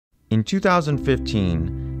In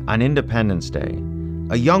 2015, on Independence Day,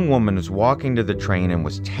 a young woman was walking to the train and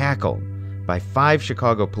was tackled by 5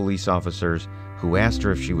 Chicago police officers who asked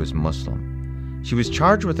her if she was Muslim. She was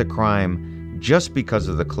charged with a crime just because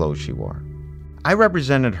of the clothes she wore. I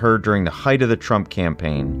represented her during the height of the Trump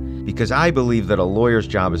campaign because I believe that a lawyer's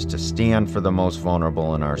job is to stand for the most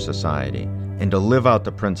vulnerable in our society and to live out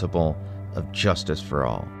the principle of justice for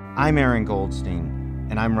all. I'm Aaron Goldstein,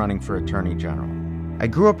 and I'm running for Attorney General. I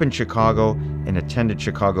grew up in Chicago and attended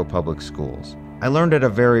Chicago public schools. I learned at a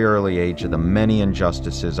very early age of the many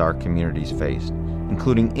injustices our communities faced,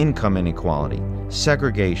 including income inequality,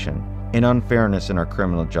 segregation, and unfairness in our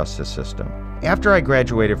criminal justice system. After I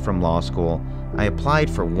graduated from law school, I applied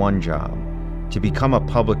for one job, to become a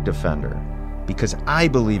public defender, because I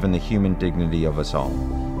believe in the human dignity of us all,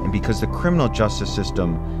 and because the criminal justice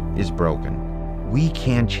system is broken. We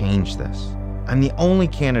can change this. I'm the only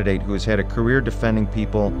candidate who has had a career defending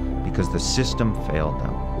people because the system failed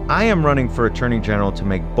them. I am running for Attorney General to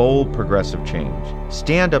make bold progressive change,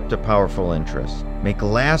 stand up to powerful interests, make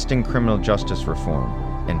lasting criminal justice reform,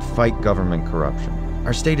 and fight government corruption.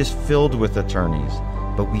 Our state is filled with attorneys,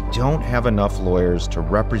 but we don't have enough lawyers to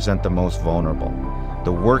represent the most vulnerable,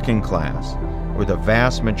 the working class, or the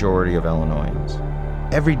vast majority of Illinoisans.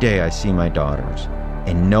 Every day I see my daughters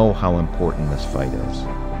and know how important this fight is.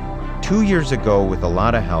 2 years ago, with a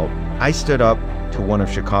lot of help, I stood up to one of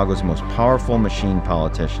Chicago's most powerful machine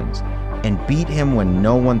politicians and beat him when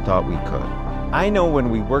no one thought we could. I know when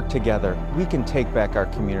we work together, we can take back our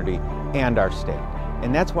community and our state.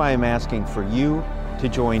 And that's why I'm asking for you to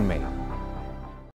join me.